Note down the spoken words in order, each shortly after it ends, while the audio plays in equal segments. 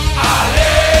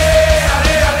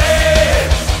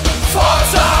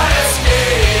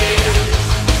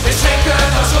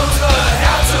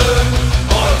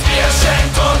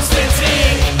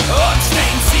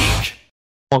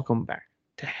welcome back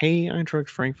to Hey Eintracht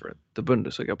Frankfurt, the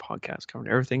Bundesliga podcast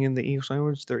covering everything in the English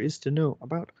language there is to know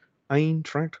about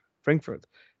Eintracht Frankfurt,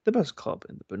 the best club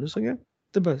in the Bundesliga,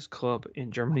 the best club in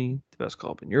Germany, the best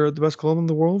club in Europe, the best club in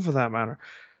the world for that matter.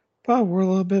 But we're a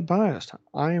little bit biased.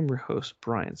 I am your host,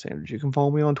 Brian Sanders. You can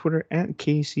follow me on Twitter at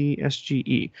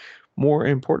KCSGE. More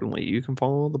importantly, you can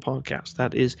follow the podcast.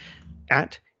 That is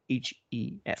at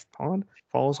HEF Pod.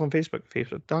 Follow us on Facebook,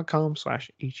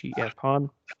 facebook.com/HEF Pod.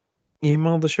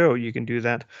 Email the show. You can do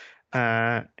that.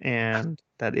 And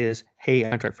that is hey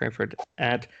Eintracht Frankfurt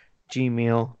at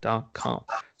gmail.com.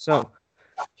 So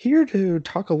here to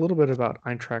talk a little bit about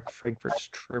Eintracht Frankfurt's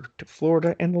trip to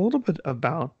Florida and a little bit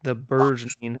about the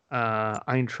burgeoning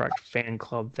Eintracht fan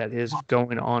club that is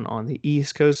going on the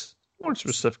East Coast, more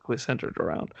specifically centered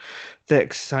around the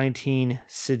exciting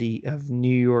city of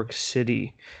New York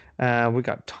City. We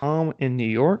got Tom in New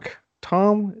York.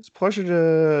 Tom, it's a pleasure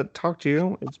to talk to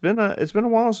you. It's been a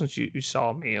while since you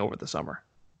saw me over the summer.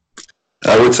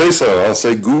 I would say so. I'll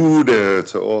say good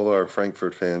to all our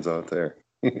Frankfurt fans out there.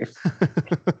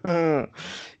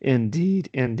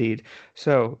 Indeed.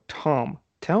 So, Tom,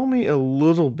 tell me a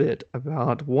little bit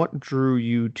about what drew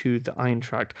you to the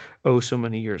Eintracht so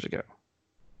many years ago.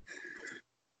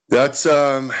 That's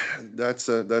an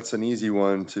easy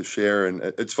one to share, and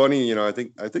it's funny. I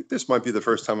think this might be the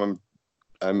first time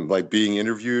I'm like being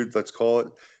interviewed. Let's call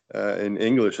it. In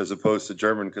English as opposed to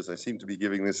German, because I seem to be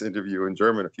giving this interview in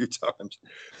German a few times.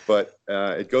 But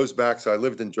it goes back. So I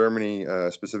lived in Germany,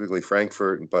 specifically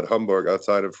Frankfurt, but Hamburg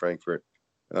outside of Frankfurt,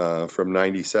 from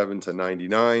 97 to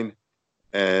 99.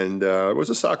 And I was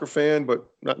a soccer fan, but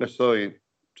not necessarily,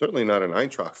 certainly not an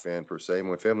Eintracht fan per se.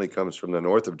 My family comes from the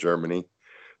north of Germany.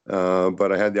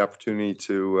 But I had the opportunity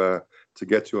to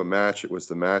get to a match. It was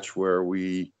the match where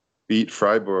we beat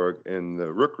Freiburg in the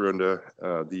Rückrunde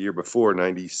the year before,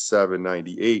 97,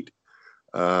 98,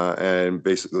 and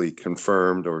basically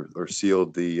confirmed or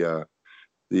sealed the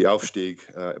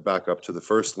Aufstieg back up to the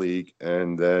first league,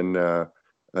 and then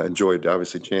enjoyed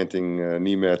obviously chanting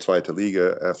Nie mehr zweite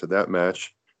Liga after that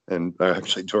match, and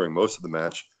actually during most of the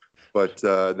match, but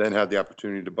then had the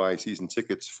opportunity to buy season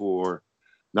tickets for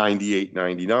 98,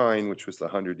 99, which was the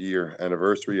 100-year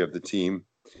anniversary of the team.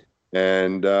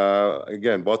 And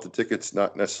again, bought the tickets,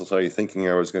 not necessarily thinking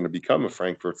I was going to become a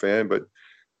Frankfurt fan, but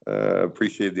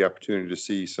appreciated the opportunity to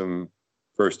see some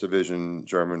first division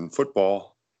German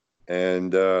football.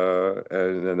 And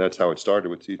that's how it started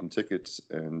with season tickets.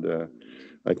 And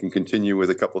I can continue with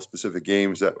a couple of specific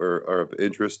games that are of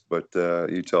interest, but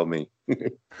you tell me.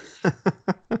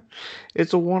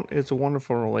 It's a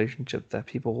wonderful relationship that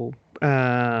people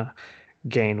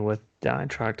gain with the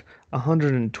Eintracht.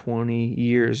 120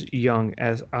 years young,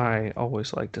 as I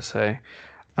always like to say.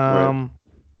 Right.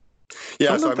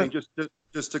 Yeah, so I mean,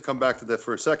 just to come back to that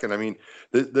for a second, I mean,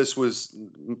 this was,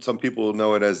 some people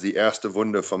know it as the Erste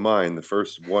Wunder von Main, the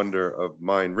first wonder of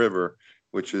Main River,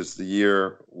 which is the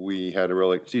year we had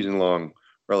a season-long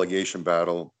relegation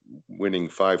battle, winning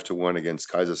 5-1 against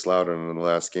Kaiserslautern on the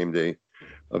last game day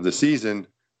of the season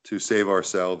to save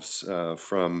ourselves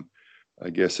from, I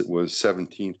guess it was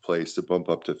 17th place to bump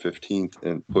up to 15th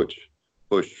and push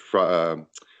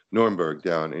Nuremberg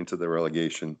down into the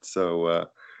relegation. So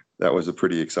that was a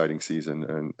pretty exciting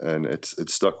season, and it's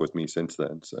stuck with me since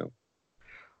then. So,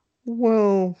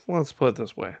 well, let's put it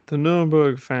this way: the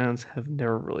Nuremberg fans have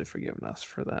never really forgiven us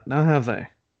for that. Now, have they?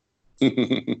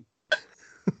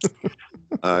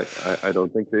 I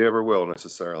don't think they ever will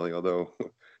necessarily. Although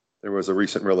there was a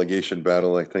recent relegation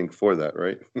battle, I think, for that,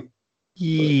 right?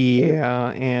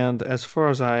 Yeah, and as far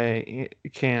as I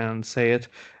can say it,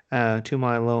 to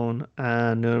my lone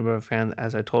Nuremberg fan,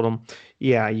 as I told him,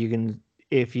 yeah, you can,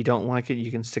 if you don't like it, you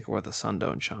can stick it where the sun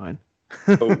don't shine.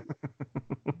 Oh.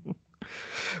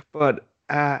 But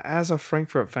as a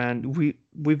Frankfurt fan,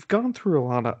 we've gone through a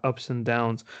lot of ups and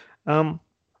downs.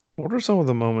 What are some of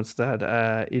the moments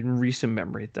that in recent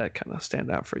memory that kind of stand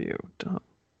out for you, Tom?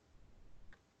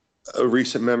 A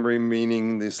recent memory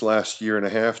meaning this last year and a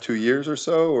half, 2 years or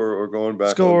so, or going back?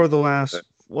 Let's go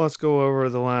over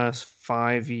the last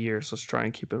 5 years. Let's try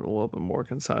and keep it a little bit more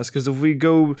concise, because if we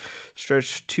go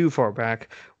stretch too far back,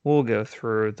 we'll go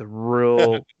through the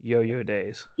real yo-yo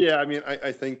days. Yeah, I mean,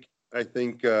 I think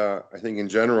in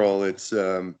general, it's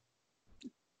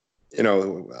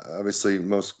obviously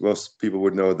most people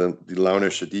would know the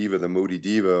Launische Diva, the Moody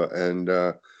Diva, and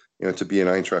to be an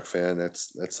Eintracht fan,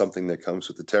 that's something that comes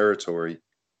with the territory.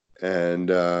 And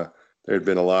there had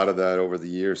been a lot of that over the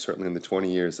years, certainly in the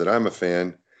 20 years that I'm a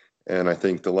fan. And I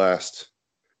think the last,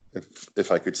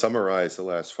 if I could summarize the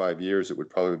last 5 years, it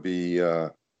would probably be,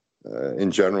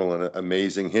 in general, an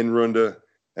amazing Hinrunde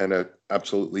and an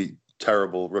absolutely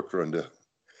terrible Rückrunde.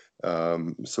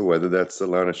 So whether that's the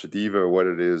Lana Shadiva or what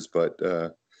it is, but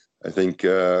I think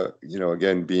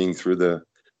again, being through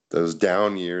those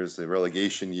down years, the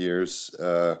relegation years,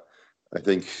 I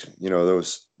think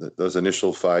those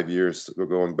initial 5 years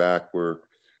going back were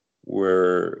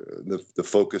where the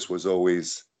focus was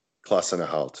always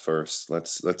Klassenerhalt first.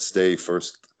 Let's stay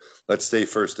first. Let's stay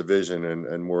first division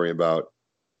and worry about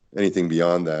anything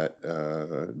beyond that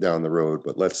down the road.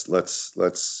 But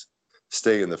let's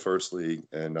stay in the first league.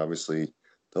 And obviously,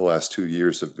 the last 2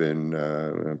 years have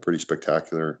been pretty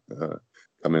spectacular,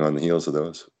 coming on the heels of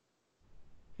those.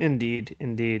 Indeed,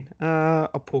 indeed. A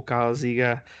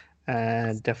Pokalsieger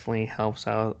definitely helps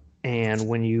out. And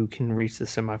when you can reach the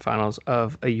semifinals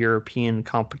of a European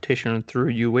competition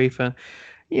through UEFA,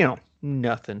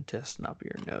 nothing to snub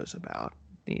your nose about,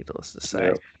 needless to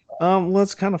say. Yeah.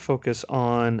 Let's kind of focus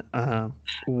on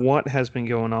what has been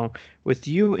going on with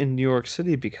you in New York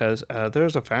City, because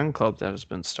there's a fan club that has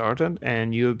been started,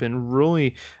 and you have been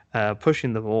really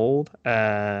pushing the mold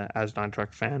as an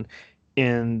Eintracht fan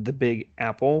in the Big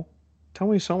Apple. Tell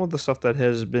me some of the stuff that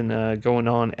has been going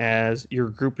on as your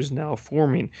group is now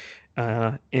forming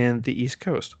in the East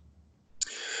Coast.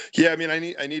 Yeah, I mean,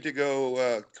 I need to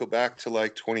go back to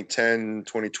like 2010,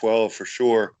 2012 for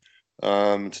sure.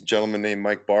 It's a gentleman named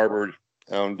Mike Barber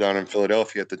down in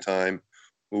Philadelphia at the time,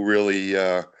 who really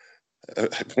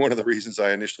one of the reasons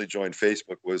I initially joined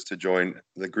Facebook was to join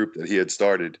the group that he had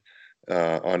started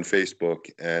on Facebook,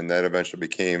 and that eventually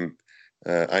became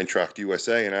Eintracht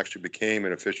USA, and actually became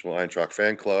an official Eintracht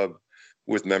fan club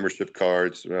with membership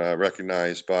cards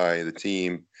recognized by the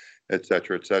team, et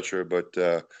cetera, et cetera. But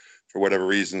for whatever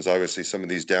reasons, obviously some of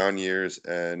these down years,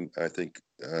 and I think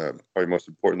probably most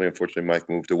importantly, unfortunately, Mike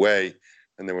moved away,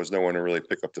 and there was no one to really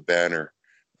pick up the banner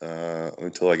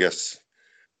until I guess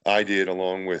I did,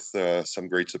 along with some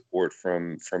great support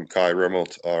from Kai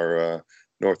Remmelt, our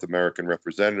North American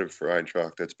representative for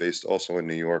Eintracht, that's based also in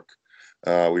New York.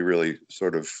 We really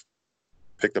sort of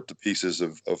picked up the pieces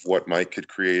of what Mike had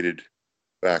created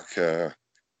back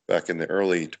in the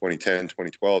early 2010,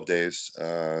 2012 days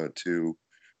to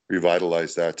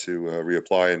revitalize that, to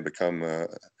reapply and become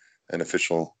an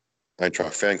official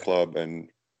Eintracht fan club. And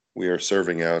we are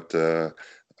serving our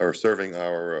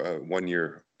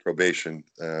 1-year probation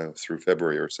through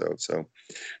February or so. So,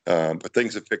 but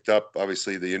things have picked up.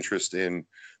 Obviously, the interest in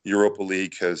Europa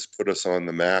League has put us on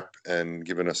the map and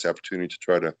given us the opportunity to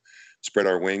try to spread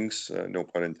our wings, no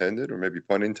pun intended, or maybe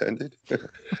pun intended,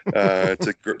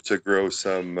 to grow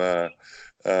some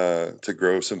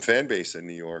fan base in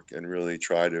New York and really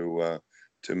try to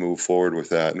move forward with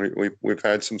that. And we've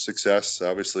had some success.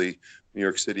 Obviously, New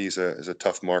York City is a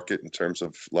tough market in terms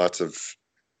of lots of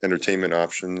entertainment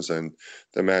options, and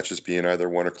the matches being either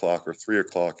 1 o'clock or 3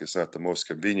 o'clock is not the most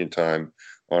convenient time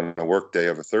on a work day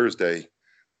of a Thursday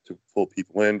to pull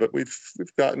people in. But we've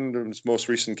gotten this most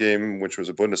recent game, which was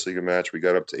a Bundesliga match, we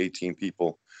got up to 18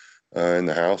 people in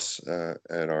the house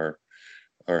at our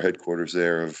headquarters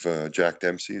there of Jack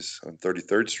Dempsey's on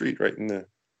 33rd Street, right in the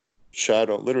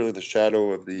shadow, literally the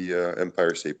shadow of the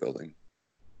Empire State Building.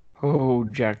 Oh,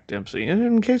 Jack Dempsey. And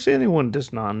in case anyone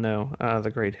does not know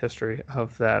the great history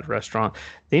of that restaurant,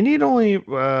 they need only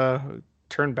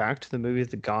turn back to the movie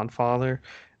The Godfather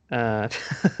uh,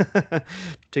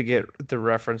 to get the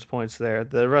reference points there.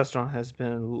 The restaurant has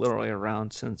been literally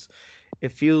around since,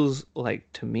 it feels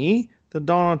like to me, the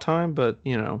dawn of time, but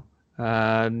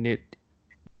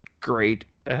great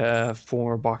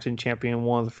former boxing champion,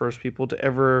 one of the first people to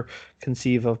ever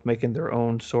conceive of making their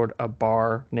own sort of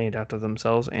bar named after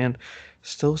themselves, and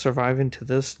still surviving to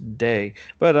this day.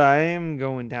 But I am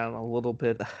going down a little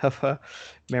bit of a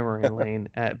memory lane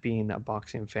at being a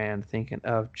boxing fan, thinking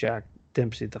of Jack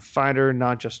Dempsey, the fighter,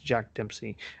 not just Jack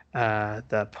Dempsey,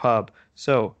 the pub.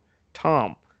 So,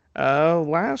 Tom,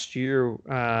 last year,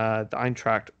 the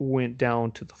Eintracht went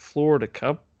down to the Florida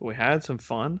Cup. We had some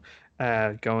fun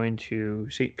going to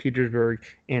St. Petersburg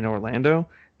and Orlando.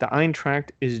 The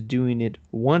Eintracht is doing it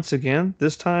once again,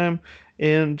 this time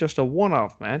in just a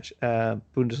one-off match,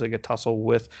 Bundesliga tussle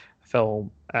with fellow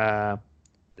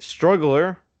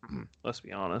struggler, let's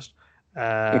be honest,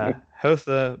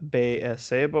 Hertha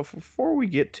BSC. But before we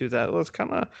get to that,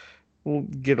 we'll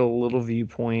get a little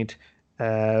viewpoint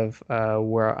of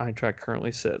where Eintracht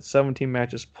currently sits. 17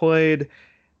 matches played,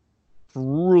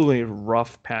 really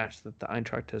rough patch that the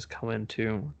Eintracht has come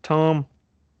into. Tom,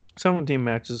 17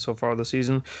 matches so far this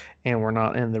season, and we're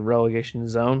not in the relegation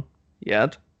zone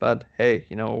yet, But hey,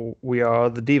 we are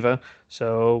the diva,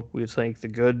 so we take the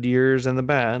good years and the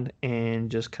bad and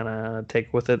just kind of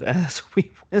take with it as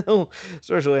we will,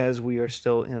 especially as we are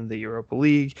still in the Europa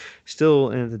League, still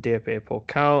in the DFB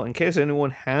Pokal. In case anyone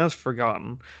has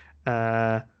forgotten,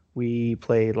 uh, we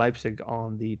play Leipzig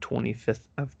on the 25th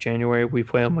of January. We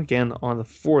play them again on the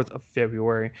 4th of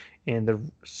February in the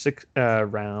sixth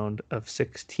round of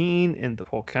 16 in the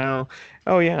Pokal.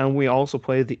 Oh yeah, and we also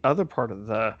play the other part of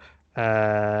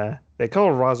they call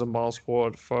it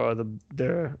Rasenballsport for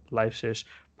their Leipzig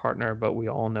partner, but we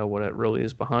all know what it really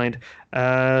is behind.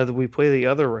 We play the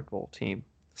other Red Bull team,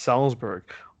 Salzburg,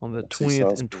 on the FC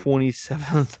 20th and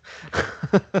Salzburg.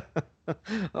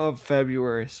 27th of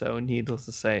February. So, needless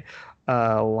to say,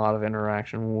 a lot of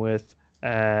interaction with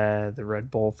the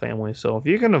Red Bull family. So, if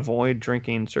you can avoid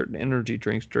drinking certain energy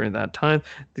drinks during that time,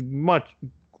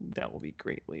 that will be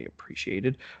greatly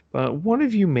appreciated. But what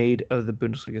have you made of the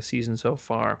Bundesliga season so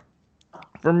far?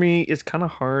 For me, it's kind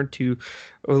of hard to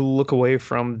look away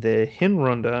from the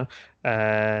Hinrunde,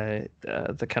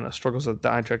 the kind of struggles that the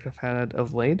Eintracht have had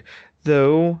of late.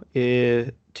 Though,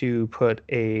 to put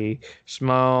a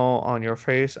smile on your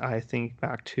face, I think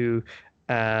back to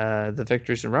the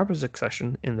victories in rapid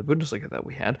succession in the Bundesliga that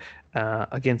we had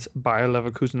against Bayer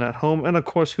Leverkusen at home, and of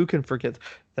course, who can forget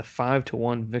the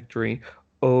 5-1 victory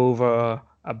over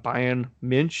Bayern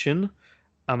München?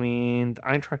 I mean, the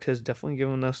Eintracht has definitely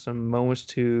given us some moments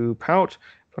to pout,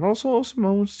 but also some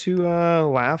moments to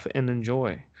laugh and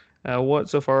enjoy. What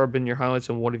so far have been your highlights,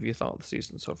 and what have you thought of the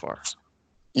season so far?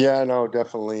 Yeah, no,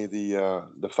 definitely the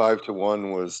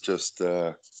 5-1 was just.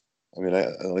 I mean,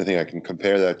 the only thing I can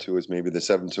compare that to is maybe the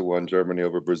 7-1 Germany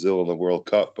over Brazil in the World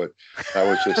Cup, but that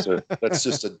was just a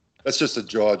that's just a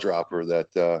jaw dropper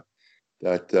that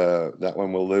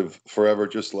one will live forever,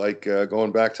 just like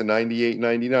going back to 98,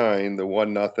 99, the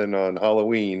 1-0 on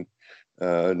Halloween,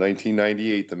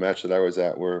 1998, the match that I was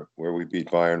at where we beat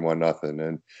Bayern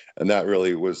 1-0, and that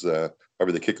really was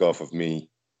probably the kickoff of me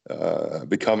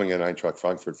becoming an Eintracht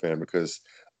Frankfurt fan, because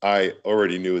I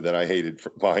already knew that I hated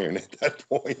Bayern at that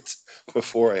point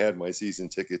before I had my season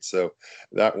ticket. So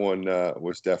that one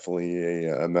was definitely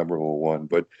a memorable one.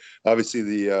 But obviously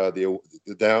the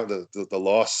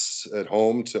loss at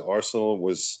home to Arsenal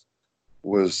was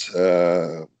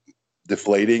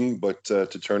deflating. But to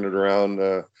turn it around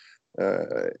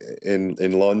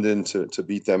in London to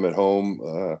beat them at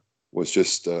home was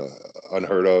just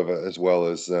unheard of, as well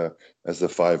as the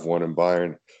 5-1 in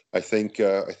Bayern. I think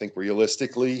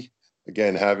realistically,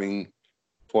 again, having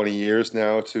 20 years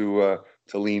now to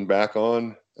lean back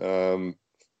on, I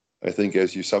think,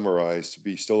 as you summarized, to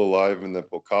be still alive in the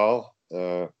Pokal,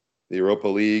 the Europa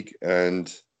League,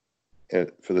 and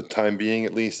for the time being,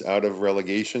 at least, out of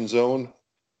relegation zone,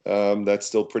 that's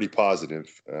still pretty positive.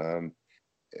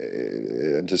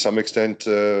 And to some extent,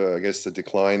 I guess the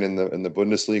decline in the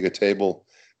Bundesliga table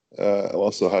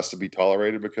also has to be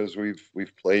tolerated, because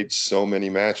we've played so many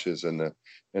matches in the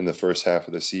first half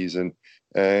of the season,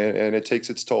 and it takes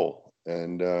its toll.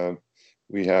 And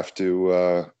we have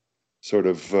to sort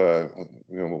of we're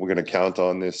going to count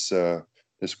on this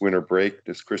winter break,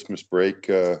 this Christmas break,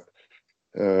 to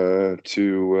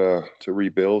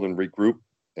rebuild and regroup,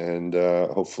 and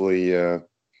hopefully,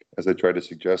 as I tried to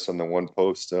suggest on the one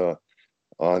post on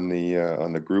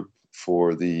the group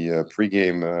for the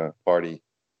pregame party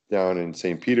down in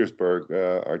St. Petersburg,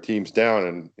 our team's down,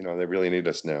 and they really need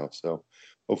us now. So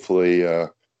hopefully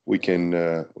we can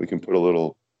put a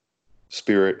little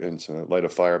spirit and light a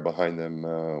fire behind them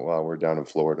while we're down in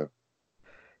Florida.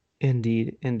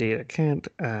 Indeed, indeed. I can't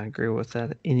agree with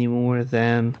that any more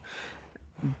than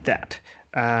that.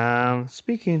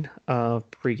 Speaking of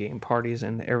pregame parties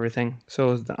and everything,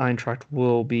 so the Eintracht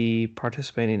will be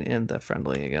participating in the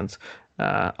friendly against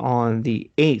on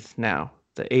the 8th now.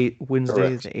 The 8th,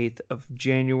 Wednesday, Correct. the 8th of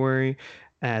January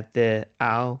at the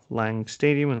Al Lang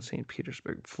Stadium in St.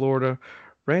 Petersburg, Florida.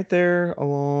 Right there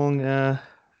along,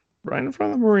 right in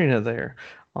front of the marina there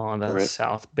on the Right.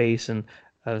 south basin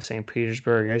of St.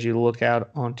 Petersburg as you look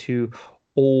out onto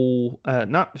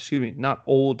not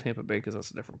old Tampa Bay, because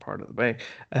that's a different part of the bay,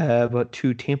 but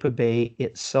to Tampa Bay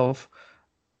itself.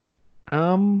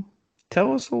 Um,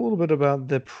 Tell us a little bit about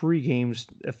the pre-games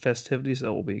festivities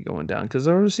that will be going down, because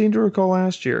I seem to recall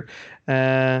last year,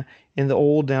 uh, in the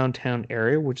old downtown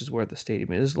area, which is where the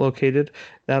stadium is located,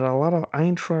 that a lot of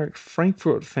Eintracht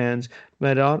Frankfurt fans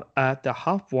met out at the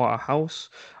Hofbräu House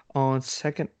on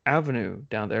Second Avenue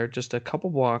down there, just a couple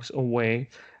blocks away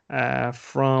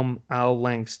from Al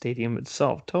Lang Stadium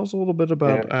itself. Tell us a little bit Yeah.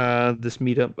 about this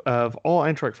meetup of all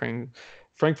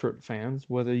Frankfurt fans,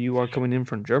 whether you are coming in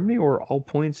from Germany or all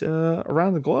points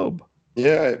around the globe.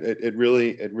 Yeah, it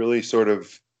really sort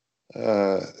of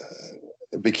uh,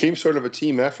 it became sort of a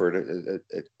team effort.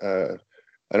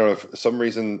 I don't know if for some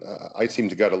reason I seem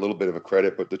to got a little bit of a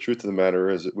credit, but the truth of the matter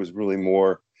is it was really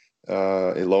more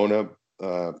Ilona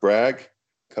Bragg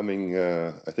coming,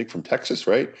 I think, from Texas,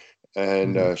 right?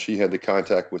 And Mhm. she had the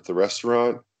contact with the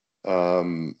restaurant.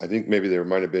 I think maybe there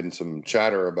might have been some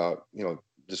chatter about,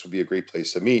 this would be a great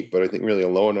place to meet, but I think really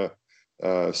Ilona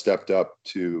stepped up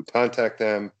to contact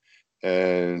them,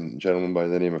 and a gentleman by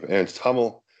the name of Ernst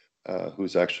Hummel,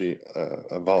 who's actually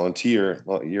a volunteer,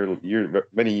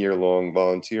 many year long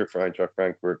volunteer for Eintracht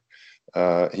Frankfurt.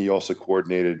 He also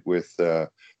coordinated with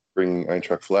bringing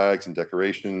Eintracht flags and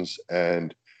decorations,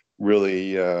 and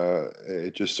really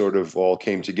it just sort of all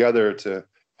came together to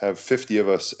have 50 of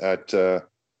us at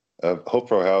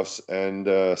Hofbräu House and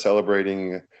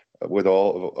celebrating with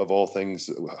all things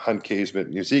Handkäse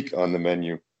music on the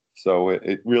menu. So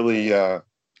it really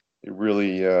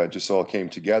just all came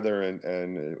together,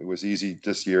 and it was easy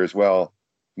this year as well.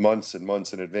 Months and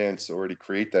months in advance to already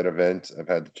create that event. I've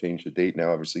had to change the date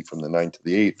now, obviously, from the 9th to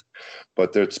the 8th,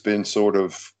 but there's been sort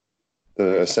of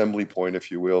the assembly point,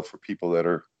 if you will, for people that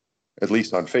are at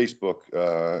least on Facebook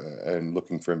and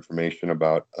looking for information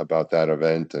about that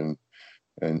event,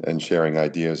 and sharing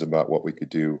ideas about what we could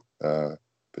do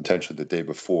potentially the day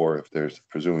before, if there's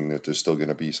presuming that there's still going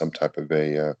to be some type of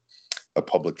a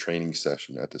public training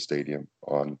session at the stadium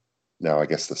on now, I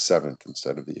guess, the 7th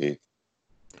instead of the 8th.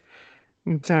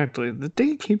 Exactly. The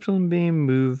date keeps on being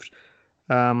moved.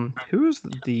 Who is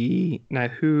the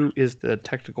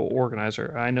technical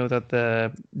organizer? I know that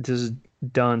this is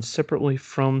done separately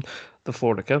from the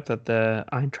Florida Cup that the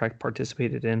Eintracht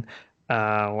participated in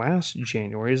last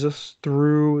January. Is this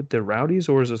through the Rowdies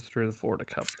or is this through the Florida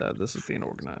Cup that this is being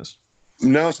organized?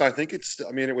 No, so I think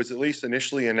I mean, it was at least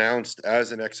initially announced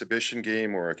as an exhibition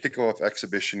game or a kickoff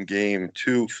exhibition game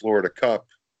to Florida Cup,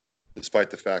 despite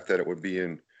the fact that it would be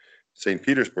in St.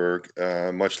 Petersburg,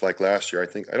 much like last year.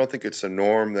 I don't think it's a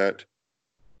norm that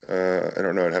I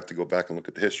don't know. I'd have to go back and look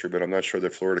at the history, but I'm not sure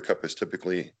that Florida Cup is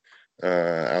typically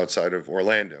outside of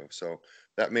Orlando. So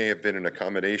that may have been an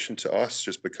accommodation to us,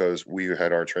 just because we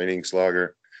had our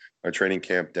our training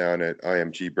camp down at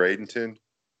IMG Bradenton,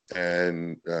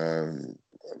 and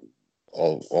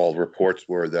all reports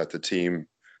were that the team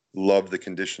loved the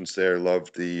conditions there,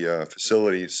 loved the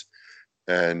facilities,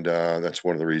 and that's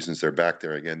one of the reasons they're back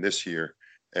there again this year.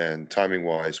 And timing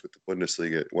wise, with the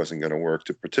Bundesliga, it wasn't going to work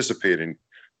to participate in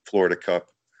Florida Cup,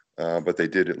 but they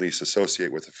did at least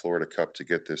associate with the Florida Cup to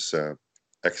get this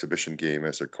exhibition game,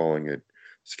 as they're calling it,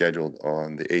 scheduled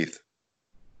on the 8th.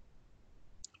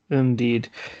 Indeed.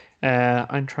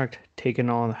 Eintracht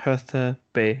taking on Hertha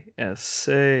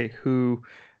BSC, who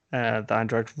the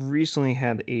Eintracht recently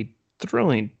had a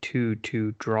thrilling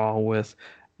 2-2 draw with,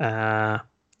 uh,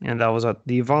 and that was at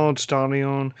the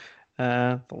Waldstadion.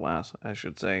 The last, I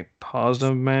should say,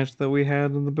 positive match that we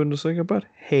had in the Bundesliga. But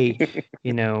hey,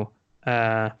 you know,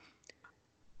 uh,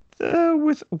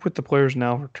 with the players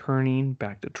now returning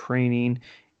back to training,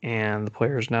 and the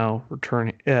players now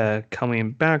returning,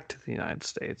 coming back to the United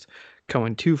States,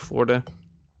 coming to Florida.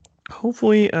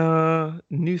 Hopefully,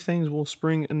 new things will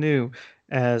spring anew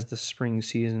as the spring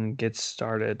season gets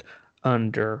started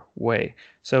underway.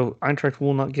 So Eintracht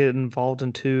will not get involved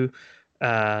into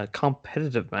a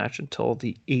competitive match until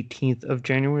the 18th of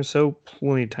January. So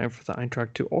plenty of time for the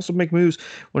Eintracht to also make moves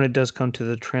when it does come to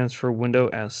the transfer window,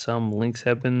 as some links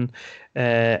have been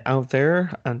out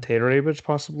there. Ante Rebic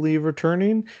possibly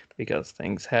returning because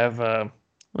things have,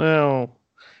 well,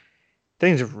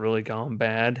 things have really gone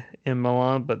bad in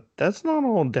Milan, but that's not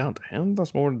all down to him.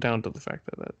 That's more down to the fact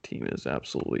that that team is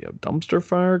absolutely a dumpster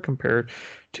fire compared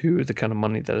to the kind of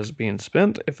money that is being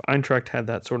spent. If Eintracht had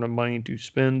that sort of money to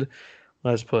spend,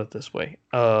 let's put it this way,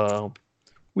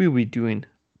 we would be doing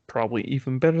probably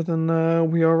even better than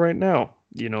we are right now.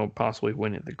 You know, possibly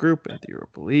winning the group at the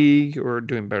Europa League or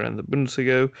doing better in the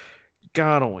Bundesliga.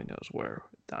 God only knows where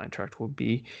the Eintracht would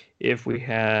be if we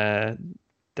had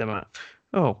them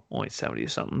only 70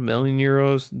 something million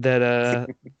euros that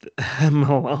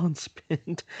Milan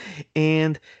spent,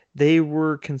 and they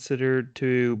were considered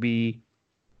to be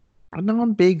a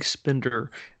non-big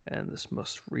spender in this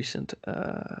most recent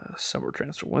summer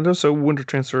transfer window. So winter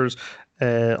transfers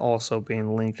also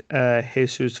being linked.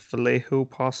 Jesus Vallejo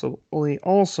possibly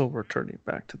also returning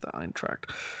back to the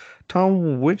Eintracht.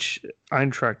 Tom, which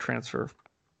Eintracht transfer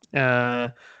uh,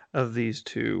 of these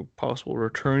two possible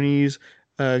returnees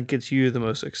gets you the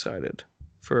most excited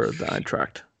for the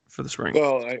Eintracht for the spring?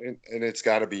 Well, and it's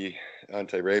got to be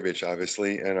Ante Rebic,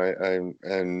 obviously, and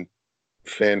I'm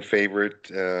fan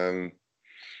favorite.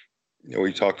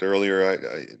 We talked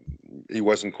earlier. he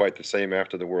wasn't quite the same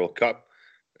after the World Cup.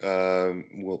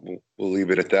 We'll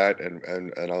leave it at that,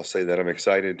 and I'll say that I'm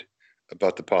excited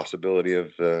about the possibility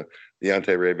of the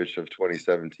Ante Rebic of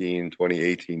 2017,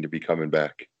 2018 to be coming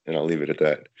back, and I'll leave it at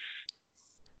that.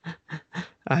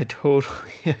 I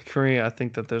totally agree. I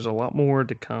think that there's a lot more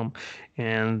to come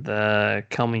in the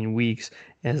coming weeks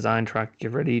as Eintracht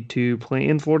get ready to play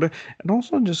in Florida, and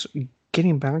also just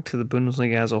getting back to the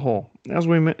Bundesliga as a whole. As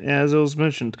it was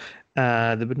mentioned,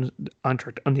 the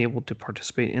Eintracht unable to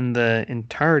participate in the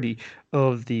entirety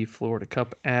of the Florida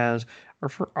Cup as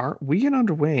we get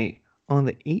underway on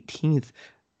the 18th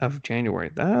of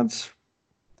January. That's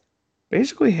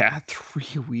basically had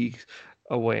 3 weeks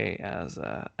away as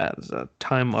a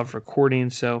time of recording.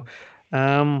 So,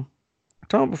 Tom,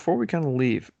 before we kind of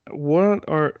leave,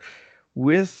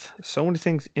 with so many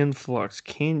things in flux,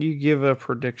 can you give a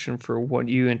prediction for what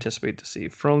you anticipate to see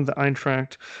from the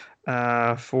Eintracht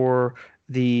for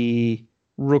the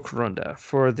Rückrunde,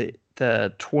 for the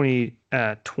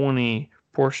 2020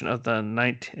 portion of the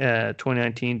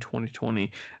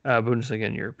 2019-2020 Bundesliga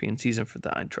and European season for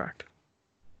the Eintracht?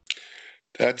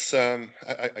 That's I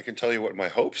can tell you what my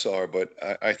hopes are, but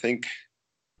I think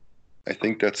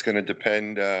that's going to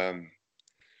depend.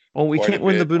 Well, we can't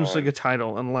win the Bundesliga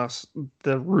title unless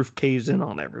the roof caves in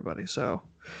on everybody. So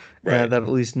that at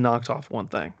least knocks off one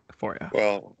thing for you.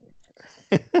 Well,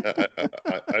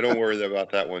 I don't worry about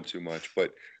that one too much,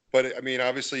 but I mean,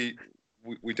 obviously,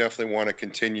 we definitely want to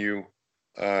continue.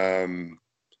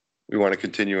 We want to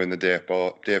continue in the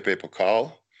DFB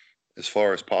Pokal as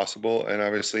far as possible, and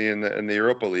obviously in the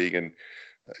Europa League. And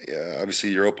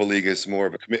obviously, Europa League is more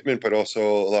of a commitment, but also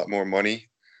a lot more money.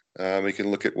 We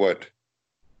can look at what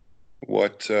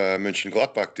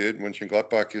Mönchengladbach did.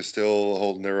 Mönchengladbach is still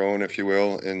holding their own, if you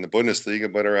will, in the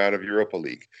Bundesliga, but are out of Europa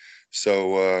League,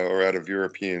 so or out of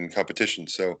European competition.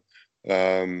 So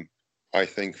I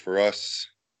think for us,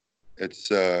 it's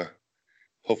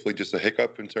hopefully just a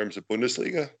hiccup in terms of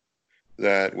Bundesliga,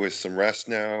 that with some rest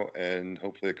now and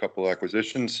hopefully a couple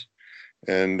acquisitions.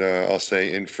 And I'll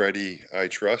say in Freddie, I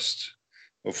trust.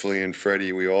 Hopefully in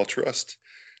Freddie, we all trust.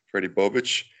 Freddie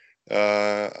Bobic.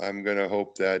 I'm going to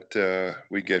hope that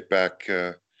we get back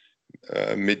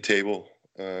mid-table,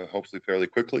 hopefully fairly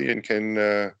quickly, and can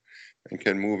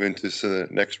move into the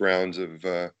next rounds of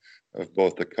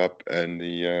both the Cup and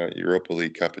the Europa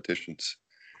League competitions.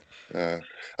 I'm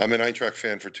an Eintracht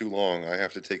fan for too long. I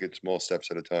have to take it small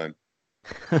steps at a time.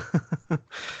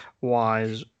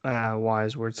 Wise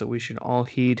words that we should all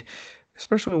heed,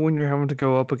 especially when you're having to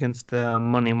go up against the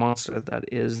money monster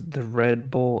that is the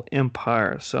Red Bull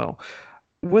Empire. So,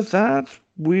 with that,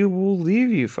 we will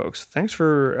leave you, folks. Thanks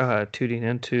for tuning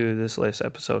into this latest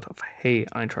episode of Hey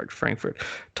Eintracht Frankfurt.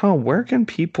 Tom, where can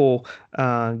people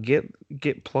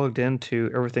get plugged into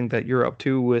everything that you're up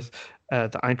to with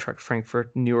the Eintracht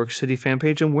Frankfurt New York City fan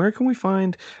page, and where can we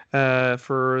find,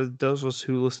 for those of us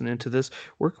who listen into this,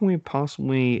 where can we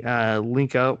possibly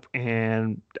link up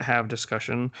and have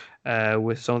discussion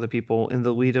with some of the people in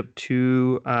the lead up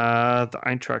to the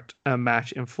Eintracht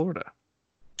match in Florida?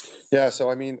 Yeah,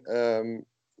 so I mean,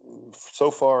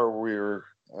 so far we're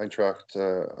Eintracht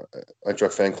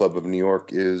Fan Club of New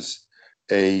York is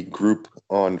a group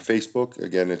on Facebook.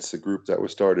 Again, it's a group that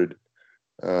was started,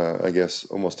 I guess,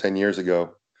 almost 10 years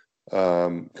ago,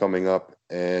 coming up,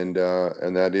 and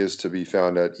that is to be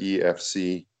found at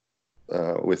EFC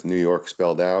with New York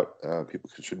spelled out. People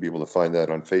should be able to find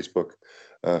that on Facebook.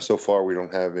 So far, we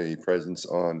don't have a presence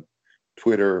on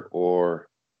Twitter or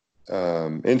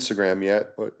Instagram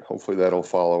yet, but hopefully that'll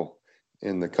follow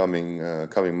in the coming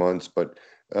months. But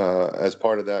as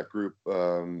part of that group,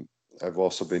 I've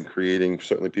also been creating.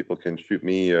 Certainly, people can shoot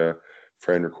me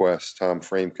friend requests. Tom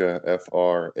Framke,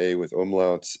 FRA with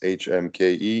umlauts,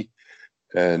 HMKE,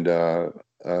 and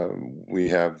we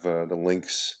have the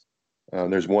links.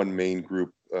 There's one main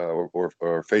group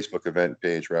or Facebook event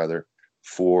page rather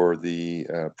for the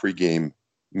pregame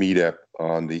meetup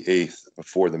on the 8th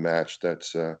before the match.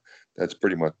 That's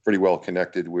pretty well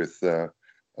connected with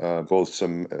both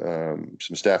some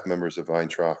staff members of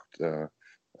Eintracht,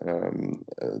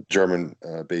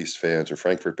 German-based fans or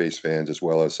Frankfurt-based fans, as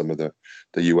well as some of the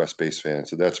U.S.-based fans.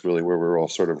 So that's really where we're all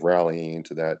sort of rallying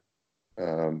into that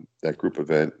group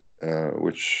event,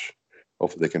 which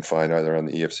hopefully they can find either on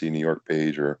the EFC New York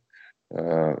page or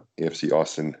EFC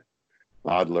Austin.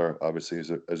 Adler obviously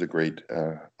is a great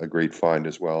find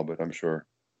as well, but I'm sure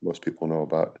most people know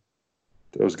about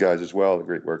those guys as well. The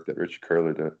great work that Richard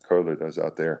Curler does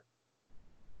out there.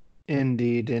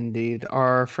 Indeed.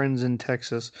 Our friends in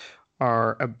Texas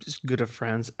are as good of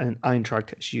friends and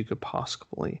Eintracht as you could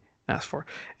possibly ask for.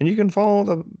 And you can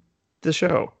follow the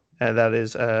show That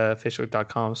is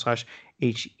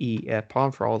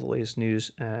facebook.com/HEFpod for all the latest news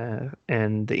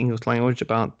in the English language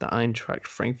about the Eintracht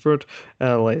Frankfurt.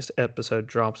 The latest episode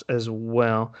drops as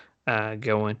well.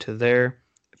 Go into there.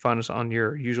 Find us on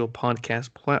your usual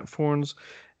podcast platforms,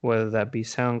 whether that be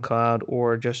SoundCloud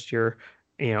or just your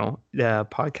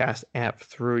podcast app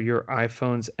through your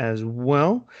iPhones as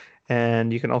well.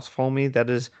 And you can also follow me. That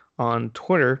is on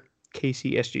Twitter,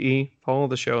 KCSGE. Follow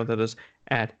the show. That is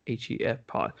at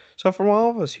HEFpod. So from all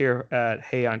of us here at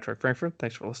Hey Eintracht Frankfurt,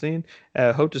 thanks for listening.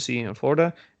 Hope to see you in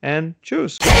Florida. And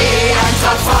choose. Hey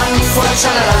Eintracht Frankfurt,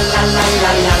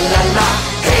 sha-la-la-la-la-la-la-la.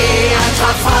 Hey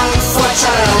Eintracht Frankfurt,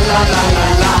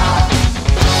 sha-la-la-la-la-la-la.